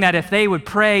believing that if they would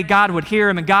pray, God would hear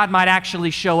them and God might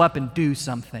actually show up and do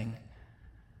something.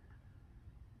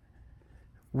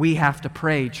 We have to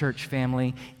pray, church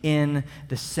family, in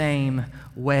the same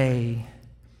way.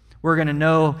 We're going to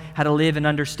know how to live in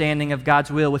understanding of God's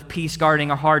will with peace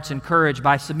guarding our hearts and courage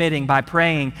by submitting, by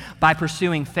praying, by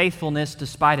pursuing faithfulness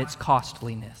despite its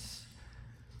costliness.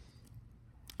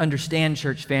 Understand,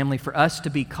 church family, for us to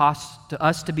be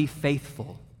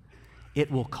faithful,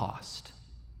 it will cost.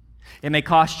 It may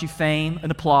cost you fame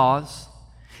and applause.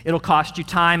 It'll cost you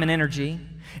time and energy.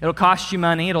 It'll cost you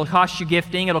money. It'll cost you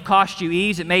gifting. It'll cost you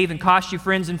ease. It may even cost you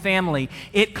friends and family.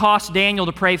 It cost Daniel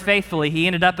to pray faithfully. He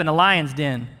ended up in a lion's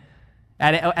den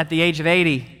at the age of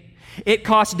 80. It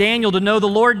cost Daniel to know the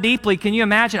Lord deeply. Can you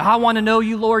imagine? I want to know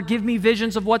you, Lord. Give me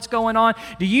visions of what's going on.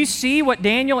 Do you see what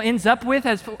Daniel ends up with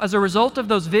as a result of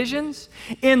those visions?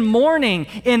 In mourning,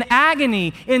 in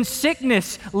agony, in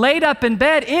sickness, laid up in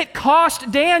bed, it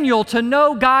cost Daniel to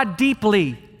know God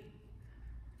deeply.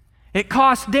 It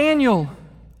cost Daniel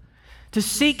to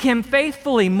seek Him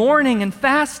faithfully, mourning and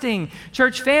fasting.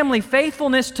 Church family,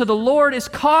 faithfulness to the Lord is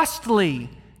costly.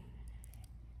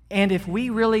 And if we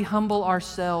really humble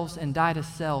ourselves and die to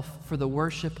self for the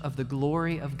worship of the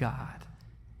glory of God,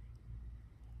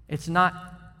 it's not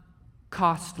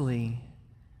costly,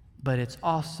 but it's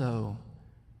also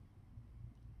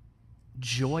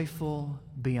joyful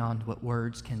beyond what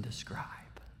words can describe.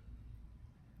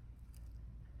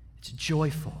 It's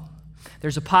joyful.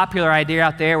 There's a popular idea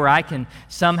out there where I can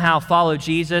somehow follow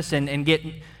Jesus and get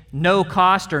no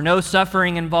cost or no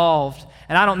suffering involved.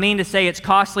 And I don't mean to say it's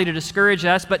costly to discourage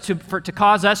us, but to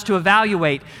cause us to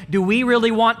evaluate, do we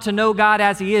really want to know God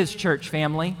as He is, church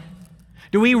family?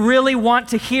 Do we really want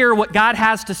to hear what God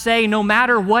has to say, no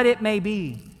matter what it may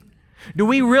be? Do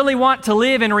we really want to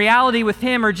live in reality with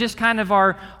Him, or just kind of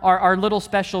our little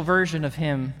special version of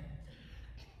Him?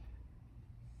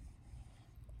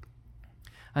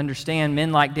 Understand,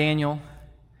 men like Daniel,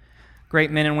 great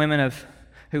men and women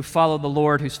who followed the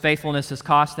Lord, whose faithfulness has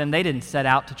cost them, they didn't set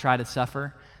out to try to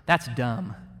suffer. That's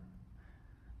dumb.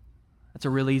 That's a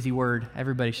real easy word.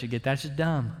 Everybody should get that. It's just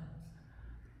dumb.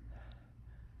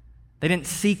 They didn't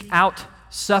seek out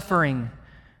suffering.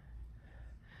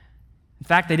 In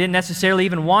fact, they didn't necessarily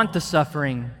even want the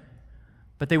suffering,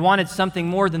 but they wanted something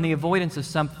more than the avoidance of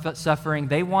suffering.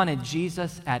 They wanted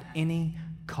Jesus at any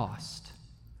cost.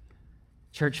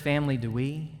 Church family, do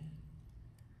we?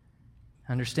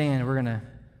 Understand, we're going to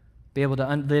be able to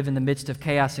live in the midst of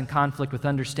chaos and conflict with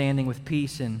understanding, with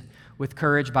peace, and with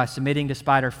courage by submitting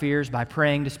despite our fears, by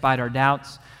praying despite our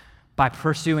doubts, by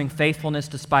pursuing faithfulness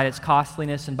despite its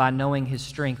costliness, and by knowing His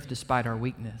strength despite our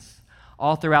weakness.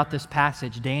 All throughout this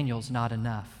passage, Daniel's not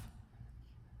enough.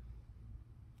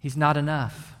 He's not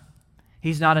enough.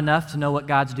 He's not enough to know what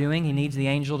God's doing. He needs the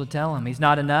angel to tell him. He's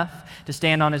not enough to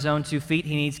stand on his own 2 feet.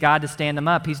 He needs God to stand him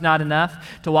up. He's not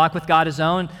enough to walk with God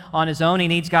on his own. He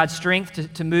needs God's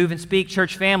strength to move and speak.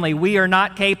 Church family, we are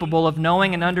not capable of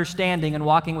knowing and understanding and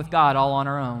walking with God all on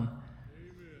our own.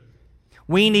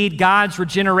 We need God's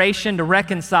regeneration to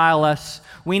reconcile us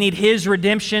We need His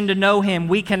redemption to know Him.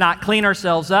 We cannot clean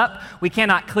ourselves up. We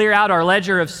cannot clear out our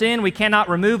ledger of sin. We cannot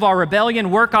remove our rebellion,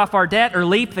 work off our debt, or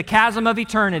leap the chasm of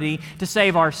eternity to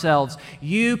save ourselves.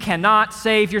 You cannot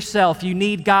save yourself. You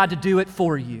need God to do it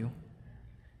for you.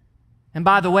 And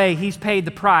by the way, He's paid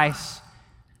the price,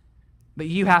 but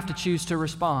you have to choose to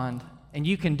respond, and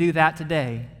you can do that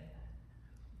today.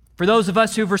 For those of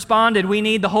us who've responded, we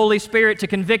need the Holy Spirit to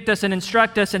convict us and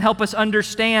instruct us and help us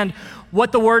understand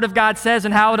what the Word of God says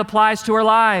and how it applies to our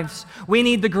lives. We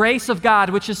need the grace of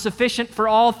God, which is sufficient for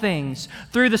all things,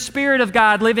 through the Spirit of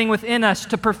God living within us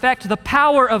to perfect the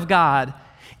power of God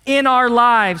in our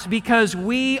lives, because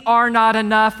we are not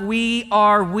enough, we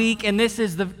are weak, and this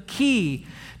is the key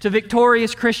to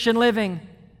victorious Christian living,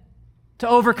 to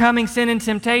overcoming sin and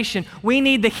temptation. We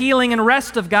need the healing and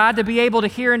rest of God to be able to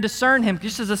hear and discern Him.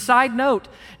 Just as a side note,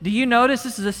 do you notice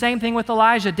this is the same thing with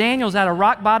Elijah? Daniel's at a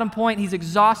rock bottom point. He's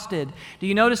exhausted. Do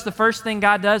you notice the first thing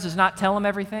God does is not tell him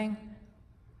everything?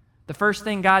 The first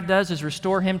thing God does is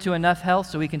restore him to enough health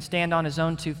so he can stand on his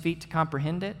own 2 feet to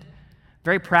comprehend it.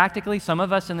 Very practically, some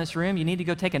of us in this room, you need to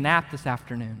go take a nap this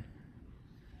afternoon.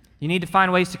 You need to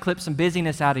find ways to clip some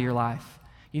busyness out of your life.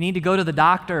 You need to go to the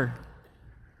doctor.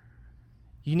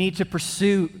 You need to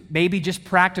pursue maybe just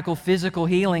practical physical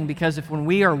healing, because when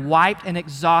we are wiped and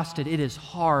exhausted, it is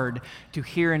hard to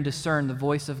hear and discern the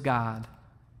voice of God.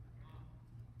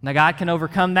 Now, God can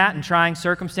overcome that in trying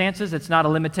circumstances. It's not a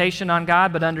limitation on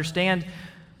God, but understand,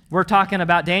 we're talking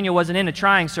about Daniel wasn't in a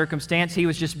trying circumstance. He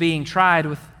was just being tried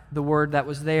with the word that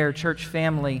was there. Church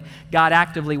family, God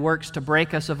actively works to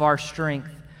break us of our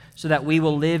strength so that we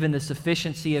will live in the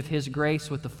sufficiency of His grace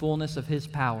with the fullness of His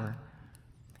power.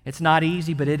 It's not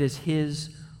easy, but it is His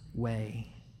way.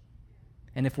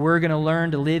 And if we're going to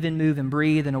learn to live and move and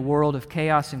breathe in a world of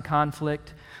chaos and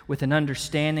conflict, with an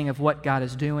understanding of what God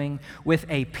is doing, with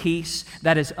a peace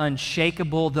that is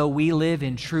unshakable, though we live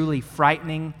in truly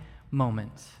frightening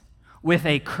moments, with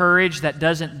a courage that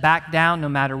doesn't back down no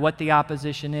matter what the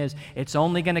opposition is, it's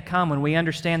only going to come when we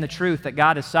understand the truth that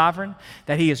God is sovereign,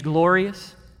 that He is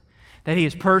glorious, that He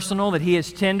is personal, that He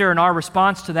is tender, and our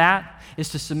response to that is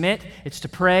to submit, it's to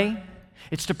pray,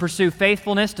 it's to pursue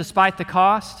faithfulness despite the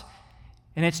cost,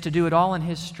 and it's to do it all in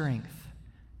His strength,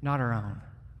 not our own.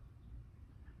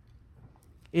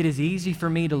 It is easy for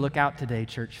me to look out today,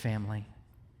 church family,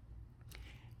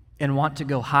 and want to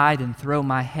go hide and throw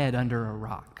my head under a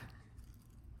rock.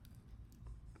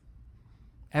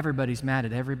 Everybody's mad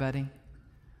at everybody.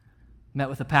 Met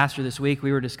with a pastor this week.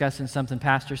 We were discussing something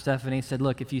pastor stuff, and he said,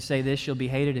 look, if you say this, you'll be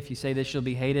hated. If you say this, you'll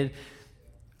be hated.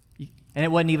 And it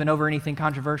wasn't even over anything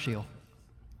controversial.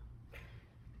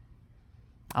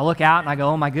 I look out and I go,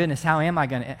 oh my goodness, how am I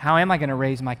going to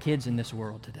raise my kids in this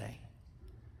world today?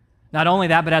 Not only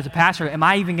that, but as a pastor, am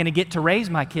I even going to get to raise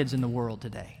my kids in the world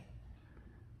today?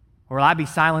 Or will I be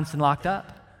silenced and locked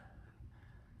up?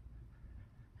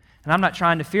 And I'm not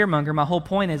trying to fearmonger. My whole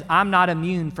point is I'm not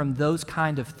immune from those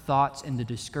kind of thoughts and the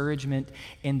discouragement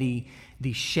and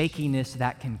the shakiness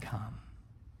that can come.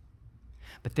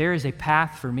 But there is a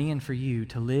path for me and for you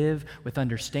to live with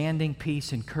understanding,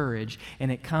 peace, and courage,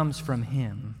 and it comes from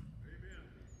Him. Amen.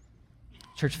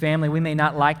 Church family, we may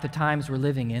not like the times we're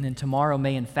living in, and tomorrow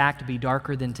may in fact be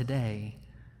darker than today.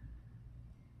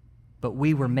 But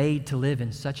we were made to live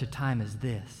in such a time as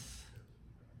this.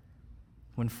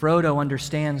 When Frodo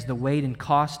understands the weight and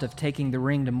cost of taking the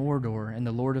ring to Mordor and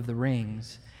the Lord of the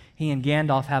Rings, he and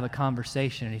Gandalf have a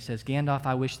conversation, and he says, Gandalf,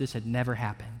 I wish this had never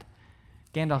happened.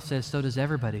 Gandalf says, so does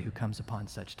everybody who comes upon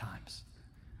such times.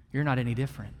 You're not any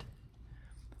different.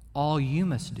 All you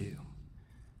must do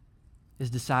is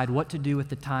decide what to do with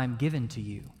the time given to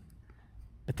you.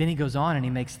 But then he goes on and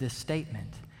he makes this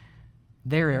statement.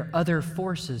 There are other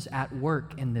forces at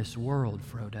work in this world,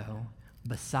 Frodo,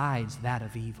 besides that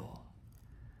of evil.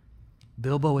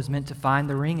 Bilbo was meant to find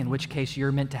the ring, in which case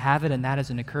you're meant to have it, and that is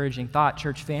an encouraging thought,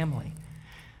 church family.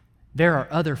 There are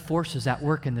other forces at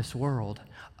work in this world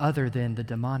other than the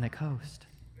demonic host,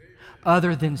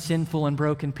 other than sinful and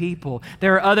broken people.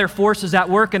 There are other forces at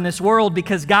work in this world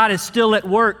because God is still at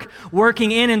work,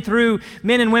 working in and through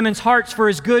men and women's hearts for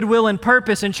His good will and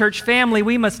purpose. And church family,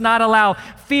 we must not allow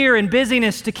fear and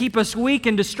busyness to keep us weak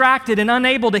and distracted and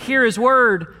unable to hear His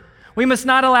word. We must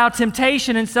not allow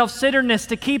temptation and self-centeredness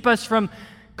to keep us from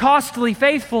costly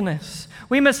faithfulness.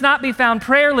 We must not be found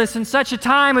prayerless in such a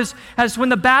time as when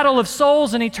the battle of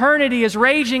souls and eternity is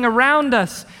raging around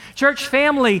us. Church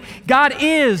family, God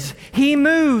is. He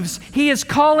moves. He is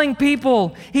calling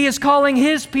people. He is calling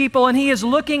His people, and He is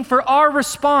looking for our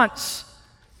response.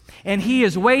 And He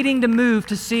is waiting to move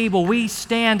to see, will we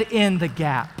stand in the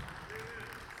gap?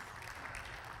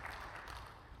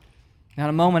 Now, in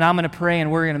a moment, I'm going to pray,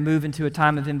 and we're going to move into a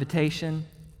time of invitation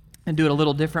and do it a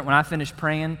little different. When I finish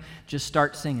praying, just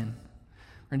start singing.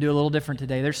 We're going to do a little different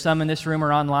today. There's some in this room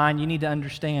or online. You need to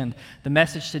understand the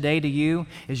message today to you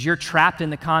is you're trapped in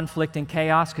the conflict and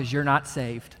chaos because you're not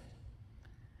saved.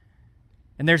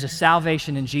 And there's a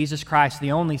salvation in Jesus Christ,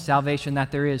 the only salvation that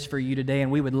there is for you today,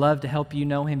 and we would love to help you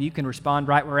know Him. You can respond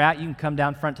right where we're at. You can come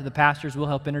down front to the pastors. We'll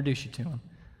help introduce you to Him.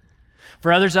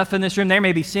 For others up in this room, there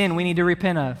may be sin we need to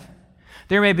repent of.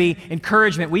 There may be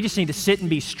encouragement. We just need to sit and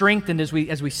be strengthened as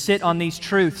we sit on these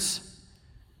truths.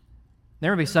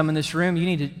 There may be some in this room, you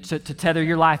need to tether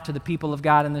your life to the people of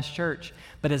God in this church.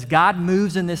 But as God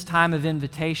moves in this time of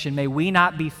invitation, may we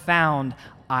not be found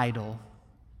idle.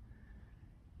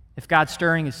 If God's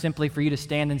stirring is simply for you to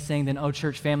stand and sing, then, oh,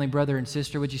 church family, brother and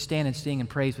sister, would you stand and sing and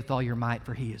praise with all your might,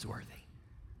 for He is worthy.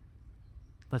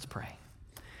 Let's pray.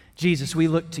 Jesus, we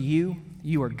look to You.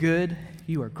 You are good,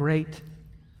 You are great,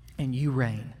 and You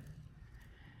reign.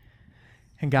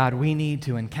 And God, we need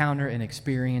to encounter and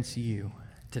experience You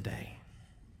today.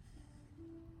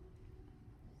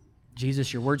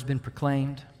 Jesus, Your word's been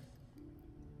proclaimed.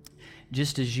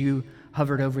 Just as You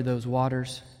hovered over those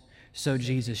waters, so,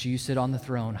 Jesus, You sit on the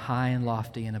throne high and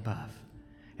lofty and above.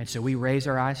 And so we raise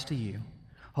our eyes to You.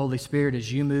 Holy Spirit,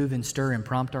 as You move and stir and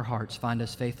prompt our hearts, find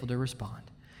us faithful to respond.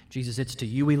 Jesus, it's to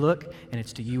You we look, and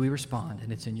it's to You we respond,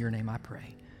 and it's in Your name I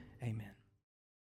pray.